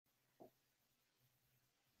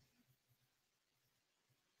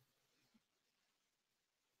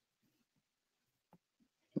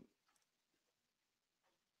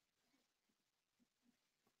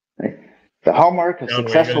The hallmark of John, were you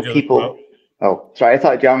successful gonna do the people. quote? Oh, sorry. I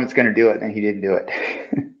thought John was going to do it, and he didn't do it.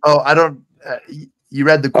 Oh, I don't. You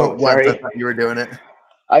read the quote once. sorry. I thought you were doing it.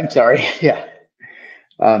 I'm sorry. Yeah.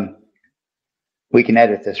 We can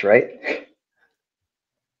edit this, right?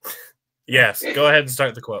 Yes. Go ahead and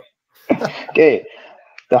start the quote. Okay.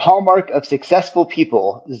 The hallmark of successful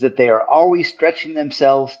people is that they are always stretching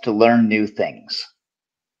themselves to learn new things.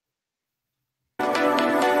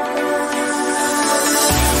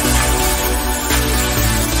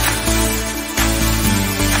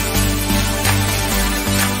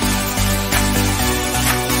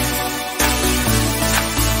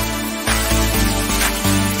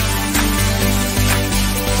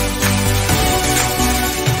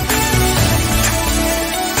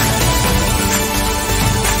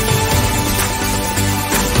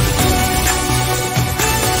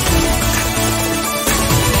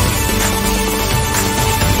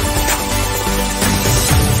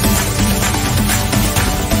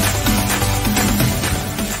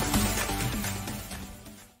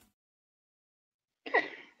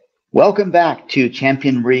 Welcome back to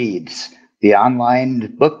Champion Reads, the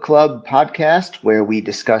online book club podcast where we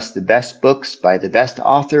discuss the best books by the best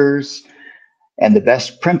authors and the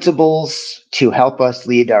best principles to help us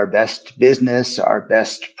lead our best business, our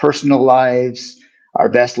best personal lives, our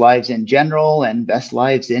best lives in general, and best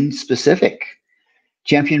lives in specific.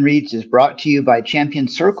 Champion Reads is brought to you by Champion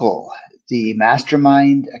Circle, the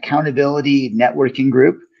mastermind accountability networking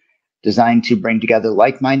group designed to bring together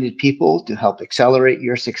like-minded people to help accelerate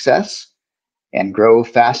your success and grow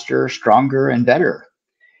faster, stronger, and better.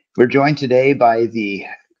 We're joined today by the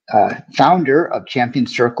founder of Champion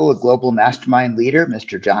Circle, a global mastermind leader,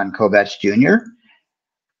 Mr. John Kovach Jr.,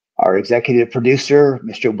 our executive producer,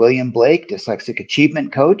 Mr. William Blake, dyslexic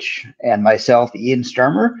achievement coach, and myself, Ian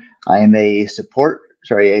Sturmer. I am a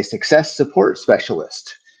success support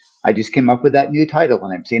specialist. I just came up with that new title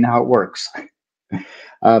and I'm seeing how it works.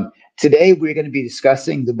 Today, we're going to be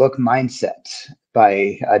discussing the book Mindset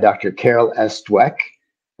by Dr. Carol S. Dweck.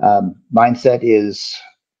 Mindset is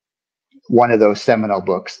one of those seminal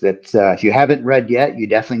books that if you haven't read yet, you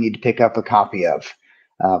definitely need to pick up a copy of.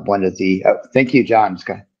 Thank you, John,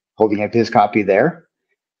 holding up his copy there.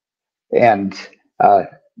 And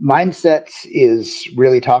Mindset is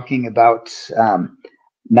really talking about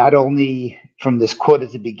not only from this quote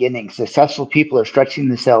at the beginning, successful people are stretching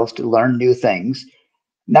themselves to learn new things.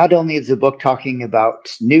 Not only is the book talking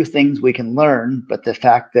about new things we can learn, but the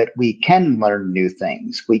fact that we can learn new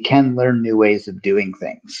things. We can learn new ways of doing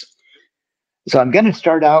things. So I'm going to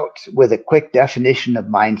start out with a quick definition of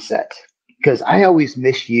mindset, because I always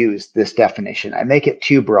misuse this definition. I make it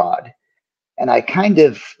too broad. And I kind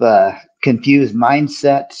of confuse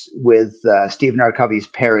mindset with Stephen R. Covey's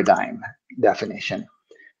paradigm definition.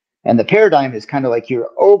 And the paradigm is kind of like your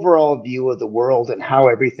overall view of the world and how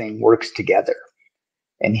everything works together.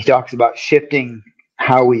 And he talks about shifting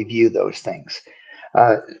how we view those things.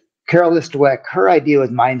 Carol Dweck, her idea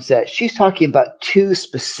with mindset, she's talking about two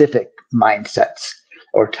specific mindsets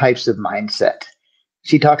or types of mindset.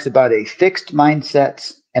 She talks about a fixed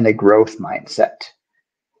mindset and a growth mindset.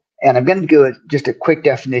 And I'm going to do just a quick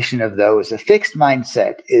definition of those. A fixed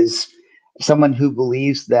mindset is someone who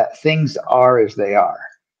believes that things are as they are.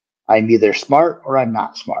 I'm either smart or I'm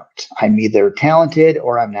not smart. I'm either talented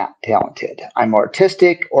or I'm not talented. I'm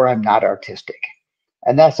artistic or I'm not artistic.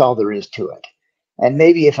 And that's all there is to it. And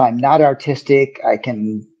maybe if I'm not artistic, I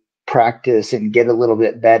can practice and get a little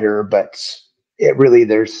bit better, but it really,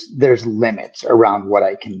 there's limits around what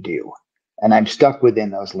I can do. And I'm stuck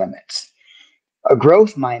within those limits. A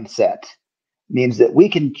growth mindset means that we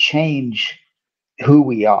can change who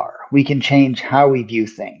we are. We can change how we view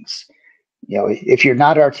things. You know, if you're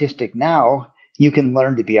not artistic now, you can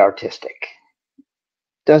learn to be artistic.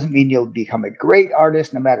 Doesn't mean you'll become a great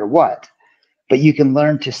artist no matter what, but you can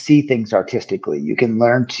learn to see things artistically. You can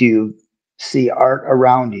learn to see art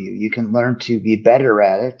around you. You can learn to be better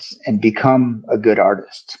at it and become a good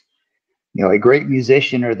artist. You know, a great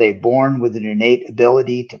musician, are they born with an innate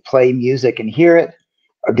ability to play music and hear it?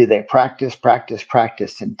 Or do they practice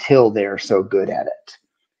until they're so good at it?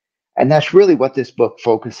 And that's really what this book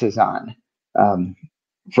focuses on.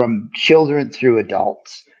 From children through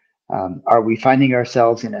adults. Are we finding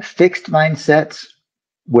ourselves in a fixed mindset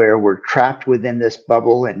where we're trapped within this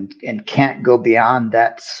bubble and can't go beyond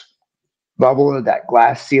that bubble or that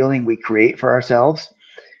glass ceiling we create for ourselves?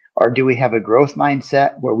 Or do we have a growth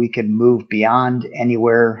mindset where we can move beyond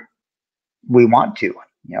anywhere we want to?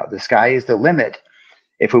 You know, the sky is the limit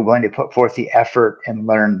if we're willing to put forth the effort and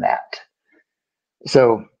learn that.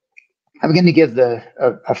 So I'm going to give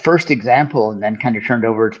a first example and then kind of turn it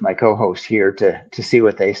over to my co-host here to see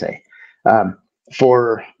what they say.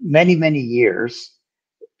 For many, many years,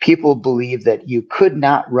 people believed that you could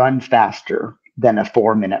not run faster than a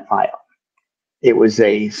 4-minute mile. It was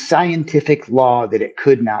a scientific law that it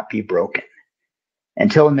could not be broken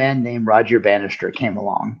until a man named Roger Bannister came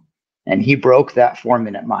along, and he broke that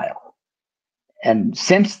 4-minute mile. And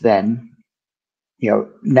since then,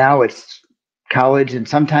 now it's college and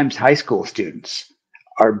sometimes high school students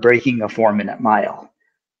are breaking a 4-minute mile,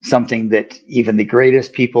 something that even the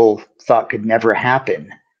greatest people thought could never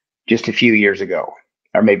happen just a few years ago,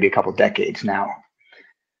 or maybe a couple decades now.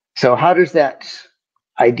 So how does that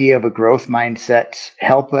idea of a growth mindset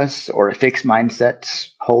help us, or a fixed mindset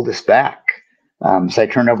hold us back? So I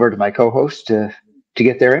turn over to my co-host to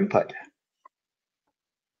get their input.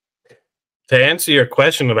 To answer your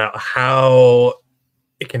question about how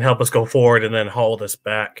it can help us go forward and then hold us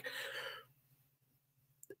back,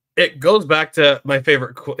 it goes back to my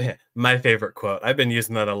favorite quote. I've been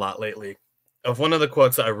using that a lot lately, of one of the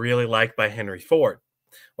quotes that I really like by Henry Ford.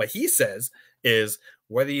 What he says is,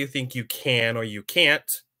 whether you think you can or you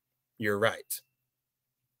can't, you're right.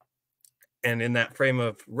 And in that frame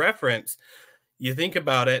of reference, you think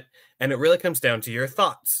about it, and it really comes down to your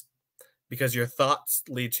thoughts, because your thoughts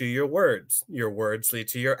lead to your words lead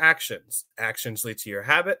to your actions lead to your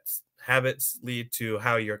habits lead to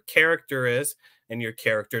how your character is, and your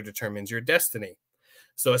character determines your destiny.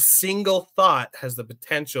 So a single thought has the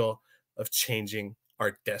potential of changing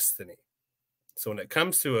our destiny. So when it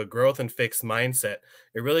comes to a growth and fixed mindset,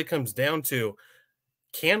 it really comes down to,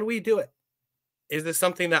 can we do it? Is this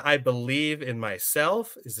something that I believe in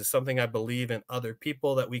myself? Is this something I believe in other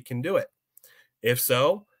people that we can do it? If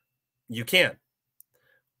so, you can.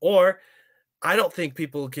 Or, I don't think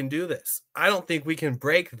people can do this. I don't think we can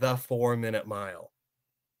break the 4-minute mile.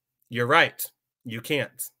 You're right. You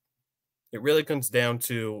can't. It really comes down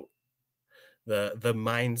to the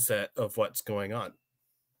mindset of what's going on.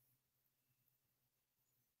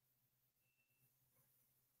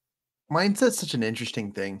 Mindset's such an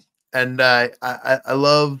interesting thing. And I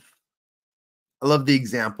love the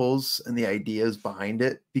examples and the ideas behind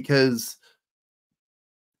it, because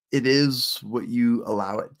it is what you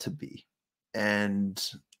allow it to be. And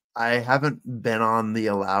I haven't been on the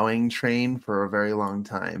allowing train for a very long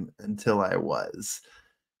time until I was.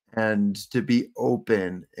 And to be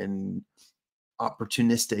open and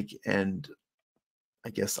opportunistic and, I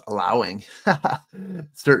guess, allowing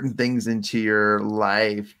certain things into your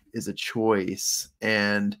life is a choice.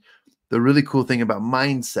 And the really cool thing about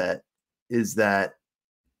mindset is that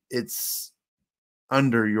it's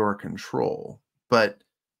under your control, but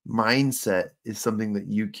mindset is something that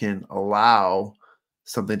you can allow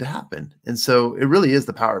something to happen. And so it really is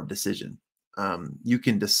the power of decision. You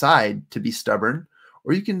can decide to be stubborn,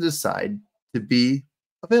 or you can decide to be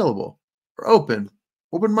available or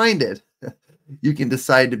open-minded. You can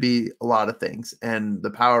decide to be a lot of things. And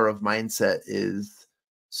the power of mindset is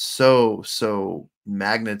so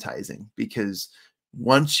magnetizing, because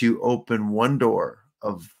once you open one door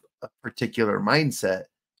of a particular mindset,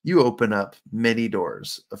 you open up many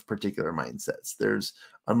doors of particular mindsets. There's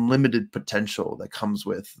unlimited potential that comes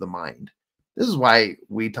with the mind. This is why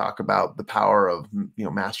we talk about the power of,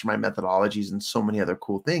 mastermind methodologies and so many other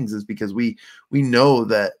cool things, is because we know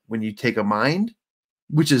that when you take a mind,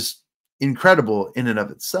 which is incredible in and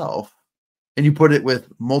of itself, and you put it with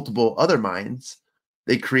multiple other minds,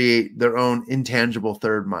 they create their own intangible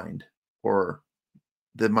third mind, or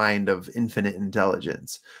the mind of infinite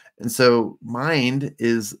intelligence. And so mind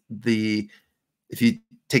is if you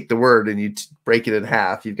take the word and you break it in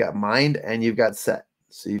half, you've got mind and you've got set.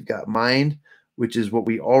 So you've got mind, which is what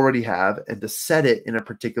we already have, and to set it in a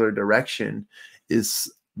particular direction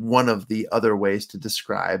is one of the other ways to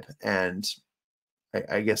describe and,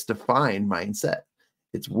 I guess, define mindset.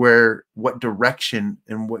 It's what direction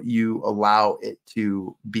and what you allow it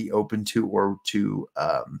to be open to, or to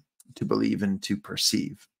believe and to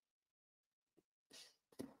perceive.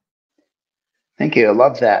 Thank you. I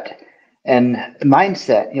love that. And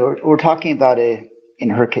mindset, we're talking about in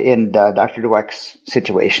Dr. Dweck's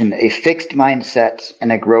situation, a fixed mindset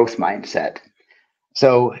and a growth mindset.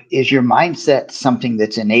 So is your mindset something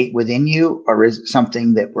that's innate within you, or is it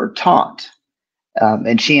something that we're taught?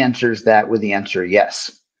 And she answers that with the answer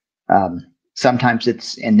yes. Sometimes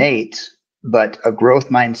it's innate, but a growth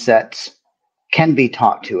mindset can be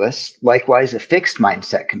taught to us. Likewise, a fixed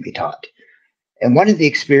mindset can be taught. And one of the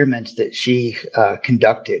experiments that she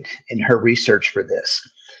conducted in her research for this,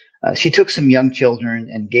 she took some young children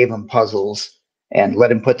and gave them puzzles and let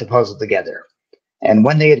them put the puzzle together. And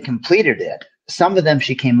when they had completed it, some of them,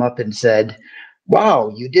 she came up and said,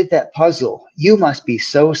 "Wow, you did that puzzle. You must be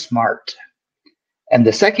so smart." And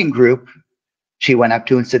the second group, she went up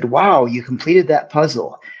to and said, "Wow, you completed that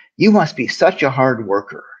puzzle. You must be such a hard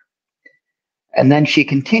worker." And then she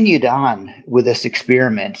continued on with this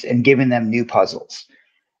experiment and giving them new puzzles.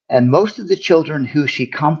 And most of the children who she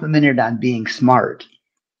complimented on being smart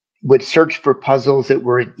would search for puzzles that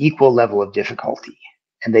were an equal level of difficulty,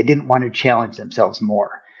 and they didn't want to challenge themselves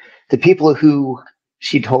more. The people who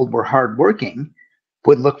she told were hardworking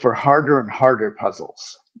would look for harder and harder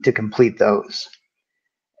puzzles to complete those.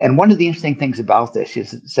 And one of the interesting things about this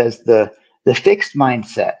is it says the fixed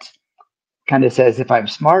mindset kind of says, if I'm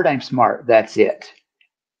smart, that's it.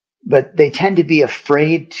 But they tend to be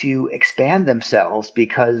afraid to expand themselves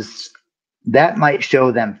because that might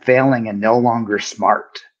show them failing and no longer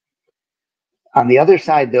smart. On the other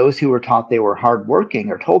side, those who were taught they were hardworking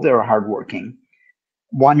or told they were hardworking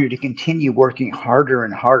wanted to continue working harder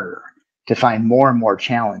and harder to find more and more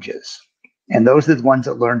challenges. And those are the ones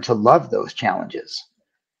that learn to love those challenges.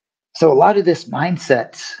 So a lot of this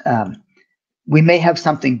mindset, we may have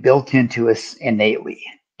something built into us innately,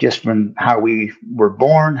 just from how we were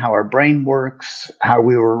born, how our brain works, how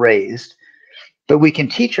we were raised. But we can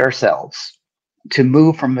teach ourselves to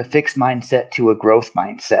move from a fixed mindset to a growth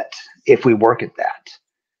mindset if we work at that.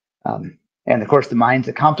 And of course, the mind's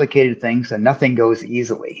a complicated thing, so nothing goes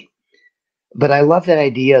easily. But I love that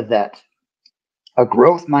idea that a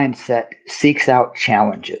growth mindset seeks out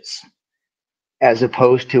challenges, as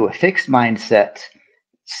opposed to a fixed mindset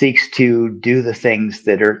seeks to do the things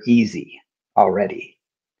that are easy already.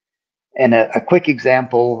 And a quick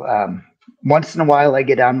example, once in a while I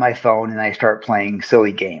get on my phone and I start playing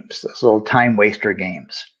silly games, those little time waster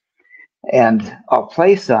games. And I'll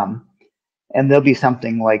play some, and there'll be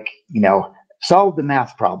something like, solve the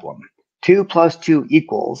math problem. 2 + 2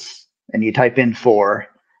 =, and you type in 4,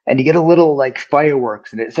 and you get a little like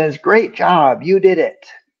fireworks, and it says, "Great job, you did it."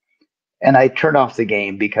 And I turn off the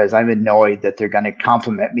game because I'm annoyed that they're going to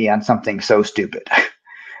compliment me on something so stupid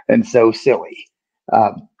and so silly.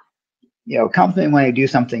 Compliment when I do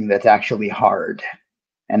something that's actually hard.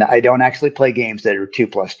 And I don't actually play games that are 2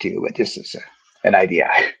 + 2, but this is an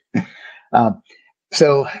idea.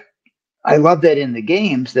 So I love that in the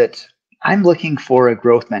games that I'm looking for a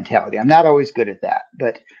growth mentality. I'm not always good at that,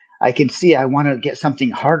 but I can see I want to get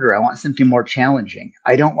something harder. I want something more challenging.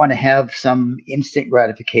 I don't want to have some instant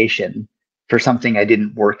gratification for something I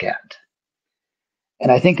didn't work at.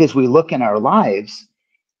 And I think as we look in our lives,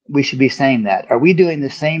 we should be saying that. Are we doing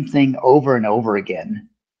the same thing over and over again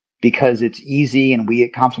because it's easy and we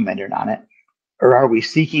get complimented on it? Or are we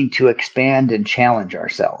seeking to expand and challenge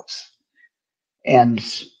ourselves? And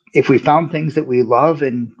if we found things that we love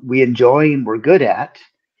and we enjoy and we're good at,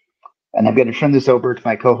 and I'm going to turn this over to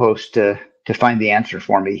my co-host to find the answer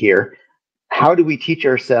for me here, how do we teach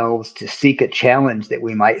ourselves to seek a challenge that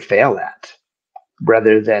we might fail at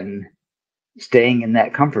rather than staying in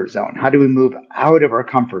that comfort zone? How do we move out of our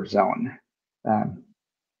comfort zone?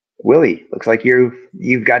 Willie, looks like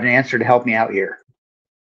you've got an answer to help me out here.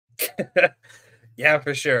 Yeah,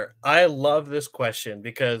 for sure. I love this question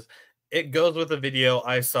because it goes with a video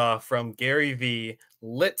I saw from Gary Vee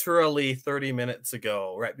literally 30 minutes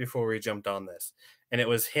ago, right before we jumped on this. And it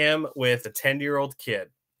was him with a 10-year-old kid.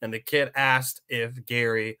 And the kid asked if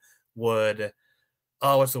Gary would,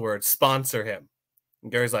 sponsor him.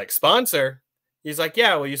 And Gary's like, sponsor? He's like,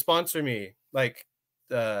 yeah, will you sponsor me? Like,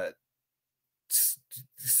 get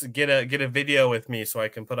a video with me so I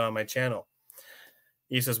can put on my channel.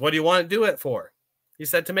 He says, what do you want to do it for? He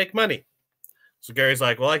said, to make money. So Gary's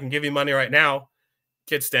like, well, I can give you money right now.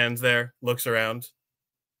 Kid stands there, looks around.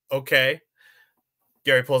 Okay.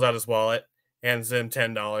 Gary pulls out his wallet, hands him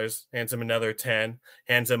 $10, hands him another 10,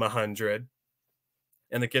 hands him 100.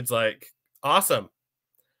 And the kid's like, awesome.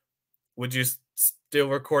 Would you still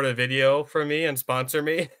record a video for me and sponsor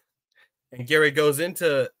me? And Gary goes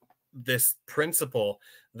into this principle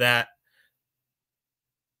that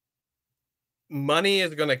money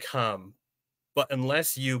is going to come, but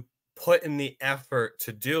unless you put in the effort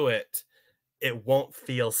to do it, it won't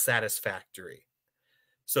feel satisfactory.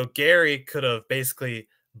 So Gary could have basically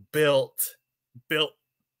built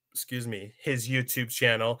his YouTube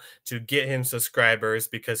channel to get him subscribers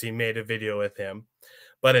because he made a video with him.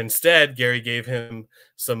 But instead, Gary gave him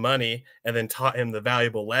some money and then taught him the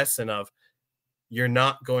valuable lesson of you're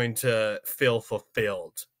not going to feel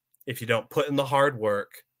fulfilled if you don't put in the hard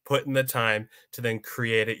work, put in the time to then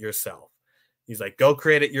create it yourself. He's like, go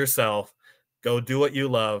create it yourself, go do what you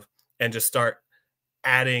love, and just start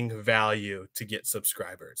adding value to get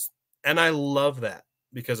subscribers. And I love that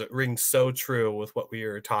because it rings so true with what we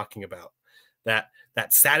are talking about, that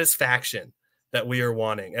satisfaction that we are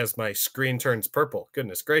wanting. As my screen turns purple,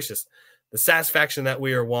 goodness gracious, The satisfaction that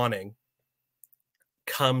we are wanting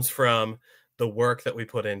comes from the work that we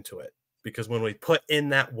put into it. Because when we put in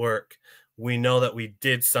that work, we know that we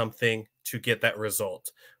did something to get that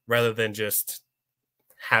result rather than just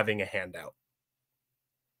having a handout.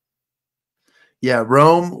 Yeah,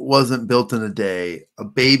 Rome wasn't built in a day. A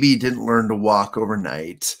baby didn't learn to walk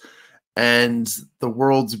overnight. And the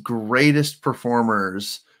world's greatest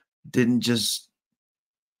performers didn't just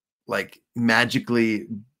like magically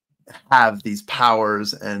have these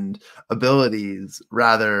powers and abilities.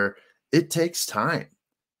 Rather, it takes time.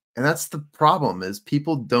 And that's the problem, is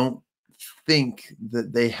people don't think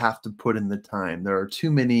that they have to put in the time. There are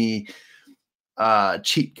too many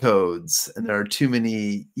cheat codes, and there are too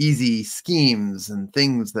many easy schemes and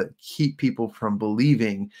things that keep people from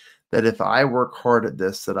believing that if I work hard at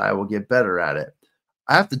this, that I will get better at it.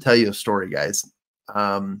 I have to tell you a story, guys.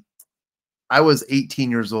 I was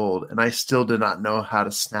 18 years old and I still did not know how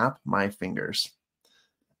to snap my fingers.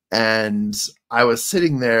 And I was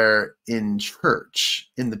sitting there in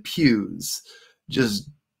church in the pews, just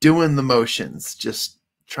doing the motions, just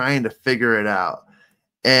trying to figure it out.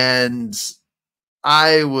 And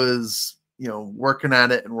I was, working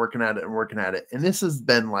at it and working at it and working at it. And this has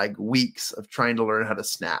been like weeks of trying to learn how to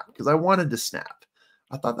snap, because I wanted to snap.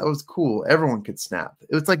 I thought that was cool. Everyone could snap.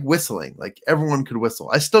 It was like whistling. Like everyone could whistle.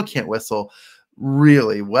 I still can't whistle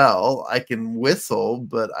really well. I can whistle,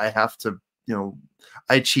 but I have to,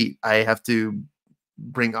 I cheat. I have to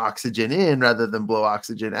bring oxygen in rather than blow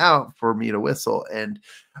oxygen out for me to whistle. And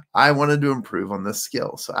I wanted to improve on this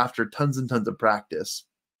skill. So after tons and tons of practice,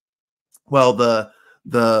 well, the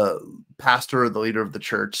pastor or the leader of the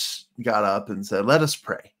church got up and said, "Let us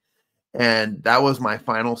pray." And that was my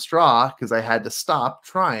final straw, because I had to stop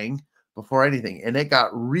trying before anything. And it got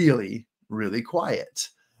really, really quiet.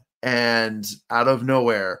 And out of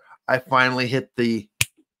nowhere, I finally hit the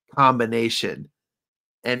combination.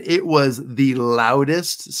 And it was the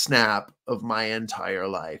loudest snap of my entire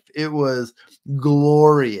life. It was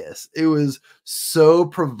glorious. It was so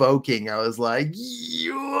provoking. I was like,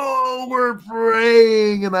 yo, we're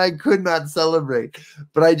praying. And I could not celebrate.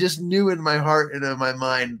 But I just knew in my heart and in my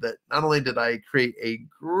mind that not only did I create a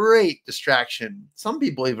great distraction, some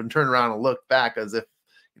people even turn around and look back as if,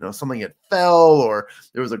 something had fell, or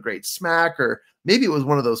there was a great smack, or maybe it was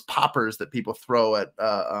one of those poppers that people throw at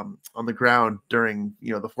on the ground during,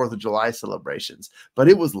 the 4th of July celebrations. But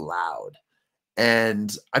it was loud,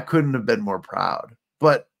 and I couldn't have been more proud.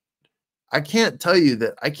 But I can't tell you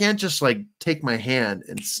that I can't just like take my hand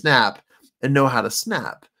and snap and know how to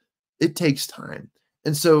snap. It takes time.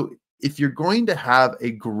 And so if you're going to have a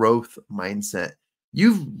growth mindset,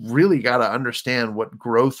 you've really got to understand what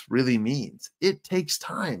growth really means. It takes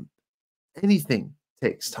time. Anything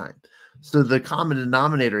takes time. So the common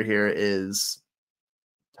denominator here is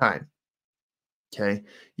time. Okay.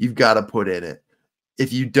 You've got to put in it.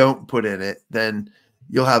 If you don't put in it, then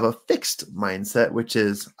you'll have a fixed mindset, which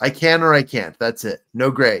is I can or I can't. That's it. No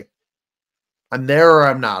gray. I'm there or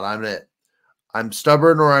I'm not. I'm it. I'm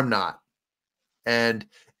stubborn or I'm not. And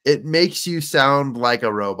it makes you sound like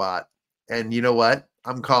a robot. And you know what?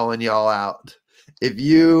 I'm calling y'all out. If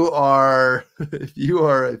you are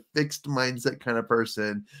a fixed mindset kind of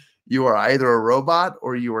person, you are either a robot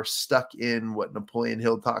or you are stuck in what Napoleon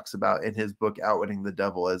Hill talks about in his book, Outwitting the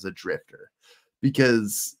Devil, as a drifter,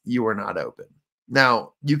 because you are not open.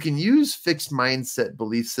 Now, you can use fixed mindset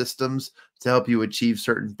belief systems to help you achieve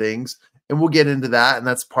certain things. And we'll get into that. And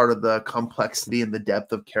that's part of the complexity and the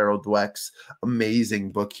depth of Carol Dweck's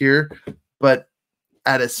amazing book here. But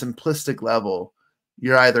at a simplistic level,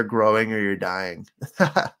 you're either growing or you're dying.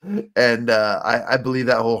 And I believe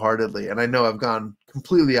that wholeheartedly. And I know I've gone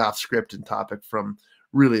completely off script and topic from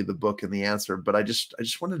really the book and the answer, but I just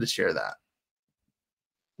wanted to share that.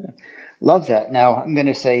 Love that. Now, I'm going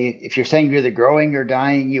to say, if you're saying you're either growing or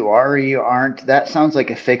dying, you are or you aren't, that sounds like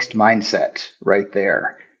a fixed mindset right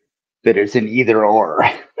there, that it's an either or.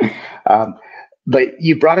 But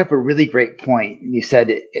you brought up a really great point. You said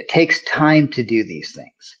it takes time to do these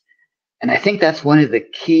things. And I think that's one of the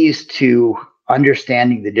keys to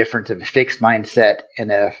understanding the difference of a fixed mindset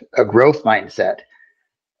and a growth mindset.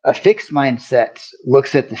 A fixed mindset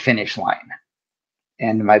looks at the finish line.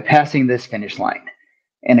 And am I passing this finish line?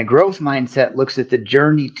 And a growth mindset looks at the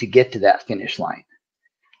journey to get to that finish line.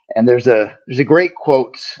 And there's a great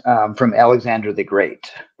quote from Alexander the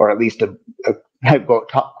Great, or at least a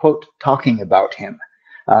quote talking about him.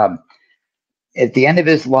 At the end of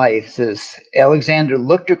his life, says, Alexander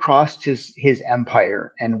looked across his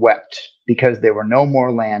empire and wept because there were no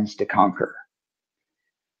more lands to conquer.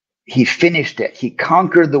 He finished it. He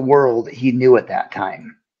conquered the world he knew at that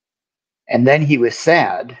time. And then he was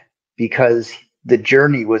sad because the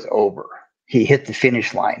journey was over. He hit the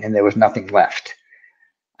finish line and there was nothing left.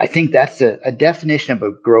 I think that's a definition of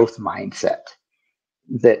a growth mindset,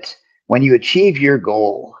 that when you achieve your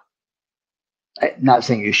goal, I'm not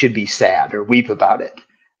saying you should be sad or weep about it,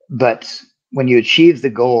 but when you achieve the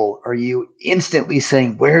goal, are you instantly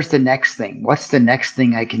saying, where's the next thing? What's the next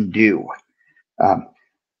thing I can do?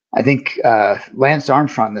 I think Lance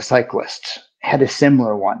Armstrong, the cyclist, had a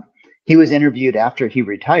similar one. He was interviewed after he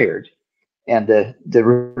retired, and the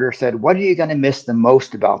reporter said, what are you going to miss the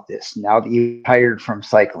most about this now that you retired from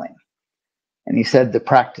cycling? And he said, the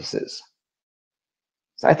practices.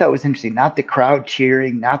 So I thought it was interesting, not the crowd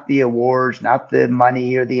cheering, not the awards, not the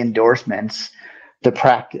money or the endorsements, the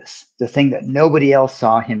practice, the thing that nobody else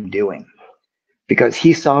saw him doing, because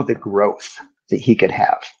he saw the growth that he could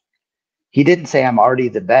have. He didn't say, I'm already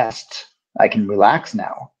the best, I can relax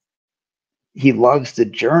now. He loves the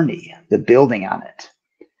journey, the building on it.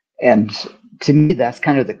 And to me, that's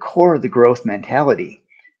kind of the core of the growth mentality,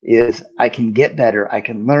 is I can get better, I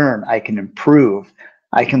can learn, I can improve.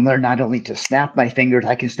 I can learn not only to snap my fingers,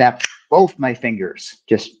 I can snap both my fingers.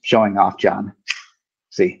 Just showing off, John.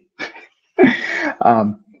 See?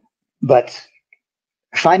 But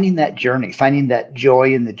finding that journey, finding that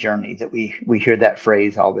joy in the journey, that we hear that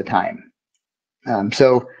phrase all the time.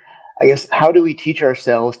 So I guess, how do we teach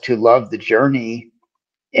ourselves to love the journey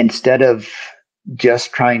instead of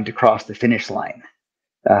just trying to cross the finish line?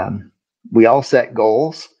 We all set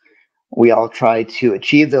goals. We all try to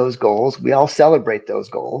achieve those goals. We all celebrate those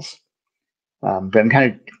goals. But I'm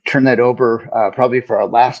kind of turn that over probably for our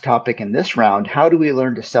last topic in this round. How do we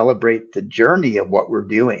learn to celebrate the journey of what we're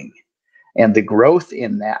doing and the growth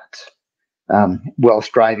in that while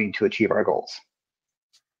striving to achieve our goals?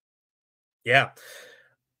 Yeah.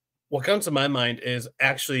 What comes to my mind is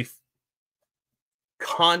actually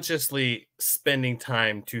consciously spending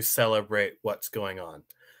time to celebrate what's going on.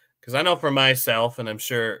 Because I know for myself, and I'm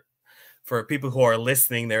sure for people who are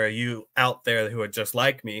listening, there are you out there who are just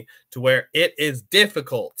like me, to where it is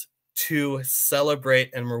difficult to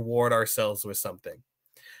celebrate and reward ourselves with something.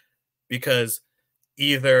 Because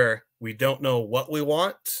either we don't know what we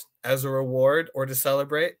want as a reward or to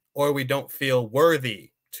celebrate, or we don't feel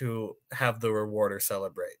worthy to have the reward or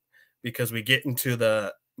celebrate, because we get into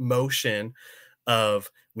the motion of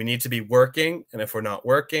we need to be working, and if we're not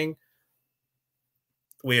working,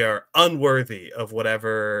 we are unworthy of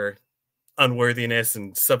whatever unworthiness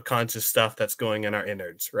and subconscious stuff that's going in our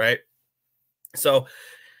innards, right? So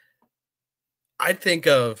I think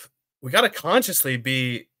of, we got to consciously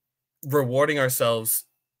be rewarding ourselves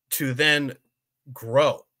to then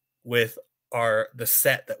grow with the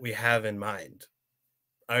set that we have in mind.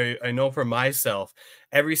 I know for myself,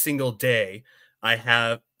 every single day I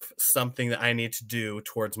have something that I need to do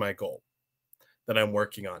towards my goal that I'm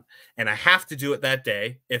working on, and I have to do it that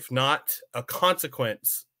day. If not, a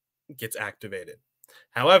consequence gets activated.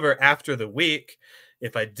 However, after the week,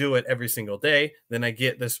 if I do it every single day, then I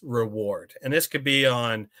get this reward. And this could be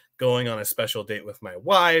on going on a special date with my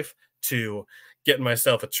wife, to getting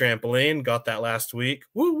myself a trampoline, got that last week.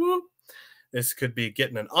 Woo woo. This could be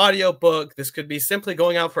getting an audiobook. This could be simply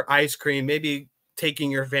going out for ice cream, maybe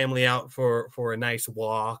taking your family out for a nice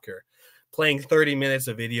walk, or playing 30 minutes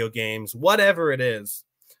of video games, whatever it is,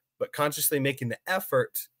 but consciously making the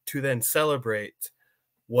effort to then celebrate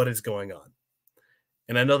what is going on.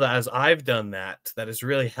 And I know that as I've done that, that has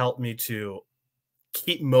really helped me to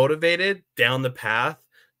keep motivated down the path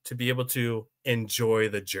to be able to enjoy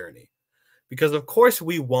the journey. Because of course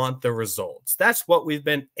we want the results. That's what we've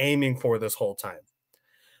been aiming for this whole time.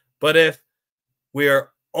 But if we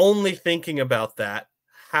are only thinking about that,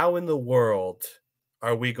 how in the world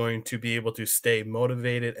are we going to be able to stay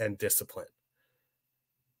motivated and disciplined?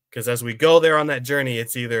 Because as we go there on that journey,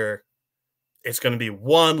 it's either it's going to be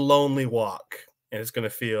one lonely walk and it's going to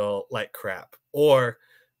feel like crap, or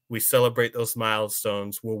we celebrate those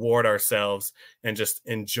milestones, reward ourselves, and just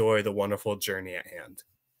enjoy the wonderful journey at hand.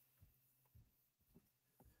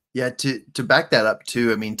 Yeah, to back that up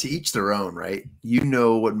too, I mean, to each their own, right? You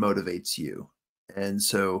know what motivates you. And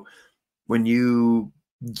so when you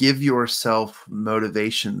give yourself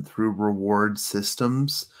motivation through reward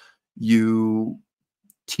systems, you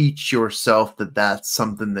teach yourself that that's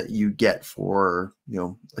something that you get for,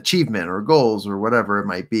 achievement or goals or whatever it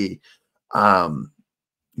might be.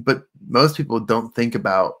 But most people don't think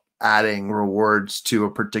about adding rewards to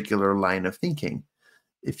a particular line of thinking.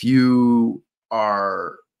 If you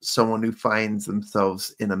are someone who finds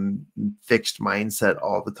themselves in a fixed mindset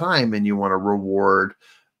all the time and you want to reward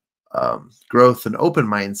growth and open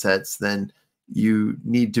mindsets, then you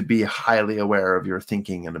need to be highly aware of your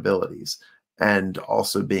thinking and abilities. and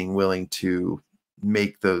also being willing to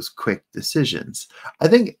make those quick decisions. I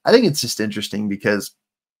think it's just interesting because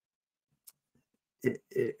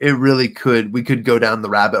it really we could go down the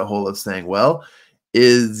rabbit hole of saying, well,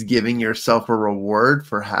 is giving yourself a reward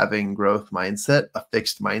for having growth mindset a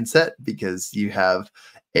fixed mindset because you have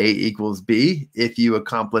A equals B if you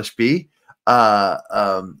accomplish B?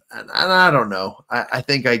 And I don't know. I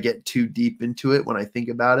think I get too deep into it when I think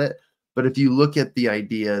about it. But if you look at the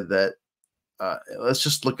idea that, let's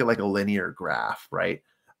just look at like a linear graph, right?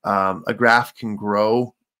 A graph can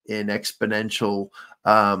grow in exponential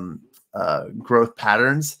growth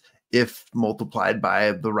patterns if multiplied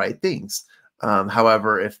by the right things.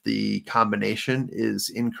 However, if the combination is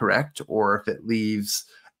incorrect or if it leaves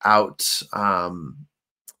out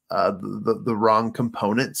the wrong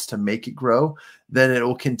components to make it grow, then it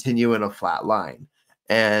will continue in a flat line.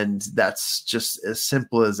 And that's just as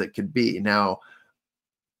simple as it could be. Now,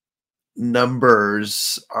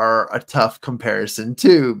 numbers are a tough comparison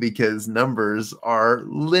too, because numbers are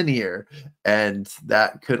linear, and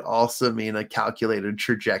that could also mean a calculated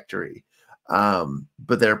trajectory.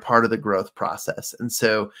 But they're part of the growth process. And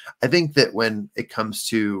so I think that when it comes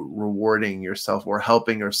to rewarding yourself or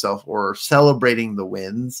helping yourself or celebrating the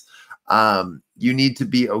wins, you need to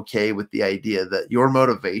be okay with the idea that your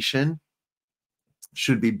motivation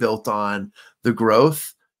should be built on the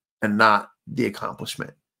growth and not the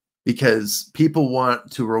accomplishment, because people want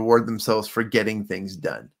to reward themselves for getting things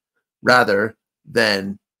done rather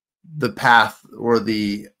than the path or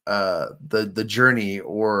the journey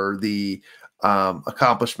or the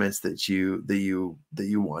accomplishments that you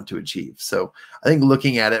want to achieve. So I think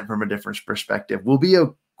looking at it from a different perspective will be a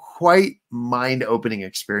quite mind-opening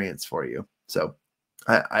experience for you. So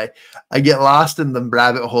I get lost in the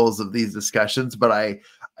rabbit holes of these discussions, but I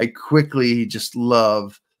quickly just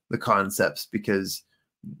love the concepts, because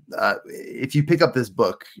if you pick up this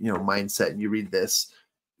book, Mindset, and you read this,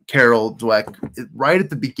 Carol Dweck, right at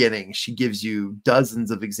the beginning, she gives you dozens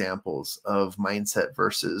of examples of mindset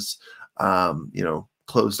versus,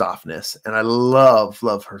 closed offness. And I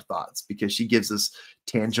love her thoughts because she gives us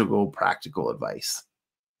tangible, practical advice.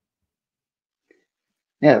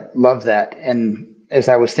 Yeah, love that. And as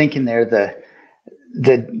I was thinking there, the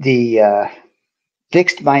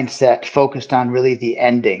fixed mindset focused on really the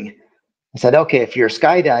ending. I said, okay, if you're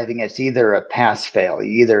skydiving, it's either a pass fail.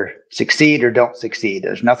 You either succeed or don't succeed.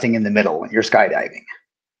 There's nothing in the middle when you're skydiving.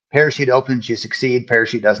 Parachute opens, you succeed.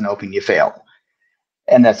 Parachute doesn't open, you fail.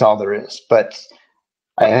 And that's all there is. But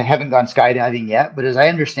I haven't gone skydiving yet. But as I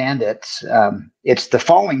understand it, it's the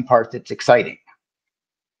falling part that's exciting.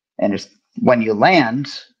 And it's when you land,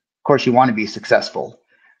 of course, you want to be successful.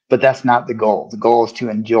 But that's not the goal. The goal is to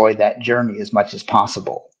enjoy that journey as much as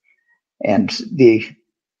possible. And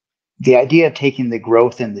the idea of taking the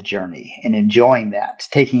growth in the journey and enjoying that,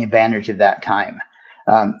 taking advantage of that time.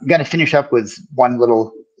 I'm going to finish up with one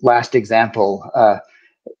little last example.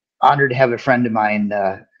 Honored to have a friend of mine,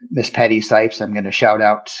 Miss Patty Sipes. I'm going to shout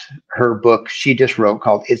out her book she just wrote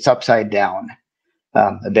called It's Upside Down,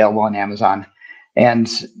 available on Amazon. And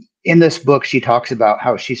in this book, she talks about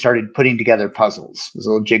how she started putting together puzzles, those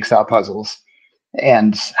little jigsaw puzzles,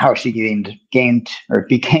 and how she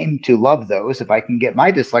became to love those. If I can get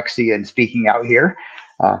my dyslexia and speaking out here,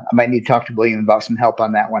 I might need to talk to William about some help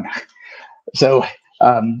on that one. So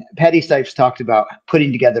Patty Sipes talked about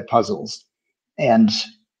putting together puzzles. And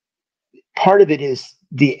part of it is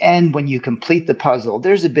the end. When you complete the puzzle,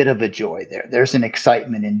 there's a bit of a joy there. There's an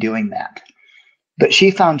excitement in doing that. But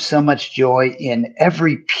she found so much joy in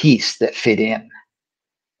every piece that fit in,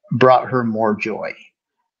 brought her more joy.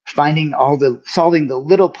 Solving the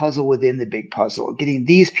little puzzle within the big puzzle, getting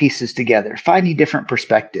these pieces together, finding different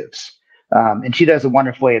perspectives. And she does a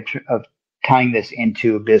wonderful way of tying this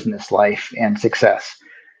into business life and success.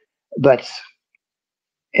 But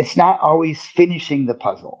it's not always finishing the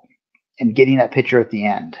puzzle and getting that picture at the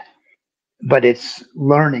end, but it's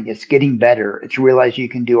learning, it's getting better. It's realizing you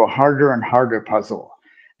can do a harder and harder puzzle,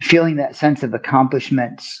 feeling that sense of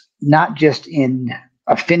accomplishment, not just in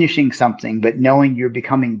finishing something, but knowing you're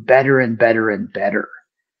becoming better and better and better.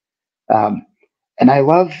 And I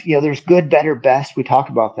love, there's good, better, best. We talk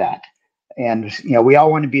about that. And, we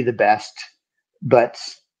all want to be the best, but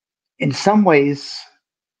in some ways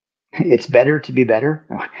it's better to be better.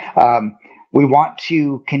 We want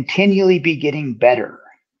to continually be getting better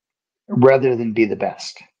rather than be the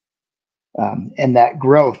best. And that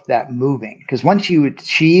growth, that moving, because once you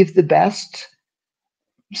achieve the best,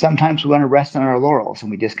 sometimes we want to rest on our laurels and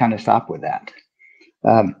we just kind of stop with that.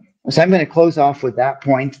 So I'm going to close off with that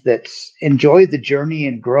point, that enjoy the journey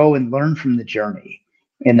and grow and learn from the journey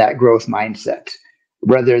in that growth mindset.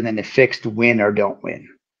 rather than a fixed win or don't win.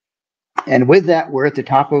 And with that, we're at the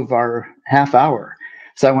top of our half hour.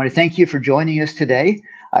 So I want to thank you for joining us today.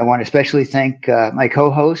 I want to especially thank my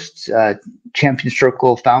co-hosts, Champion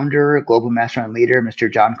Circle founder, Global Mastermind leader,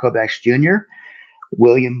 Mr. John Kovacs Jr.,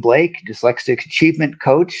 William Blake, dyslexic achievement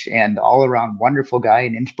coach, and all-around wonderful guy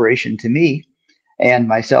and inspiration to me, and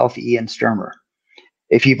myself, Ian Sturmer.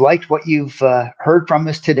 If you've liked what you've heard from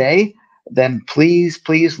us today, then please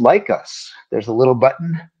like us. There's a little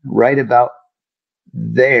button right about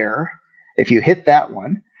there. If you hit that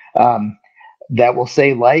one, that will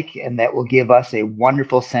say like, and that will give us a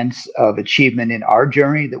wonderful sense of achievement in our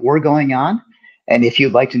journey that we're going on. And if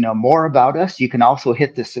you'd like to know more about us, you can also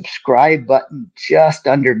hit the subscribe button just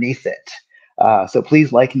underneath it. So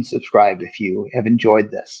please like and subscribe if you have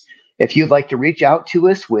enjoyed this. If you'd like to reach out to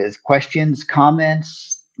us with questions,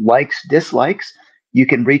 comments, likes, dislikes, you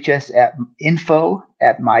can reach us at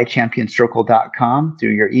info@mychampionscircle.com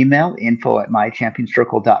through your email,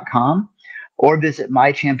 info@mychampionscircle.com, or visit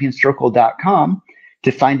mychampionscircle.com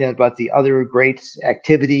to find out about the other great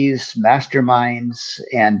activities, masterminds,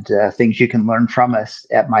 and things you can learn from us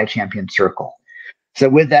at My Champion Circle. So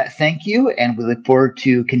with that, thank you, and we look forward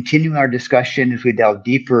to continuing our discussion as we delve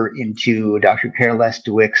deeper into Dr. Carol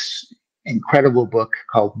Dweck's incredible book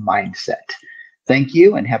called Mindset. Thank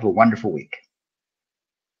you, and have a wonderful week.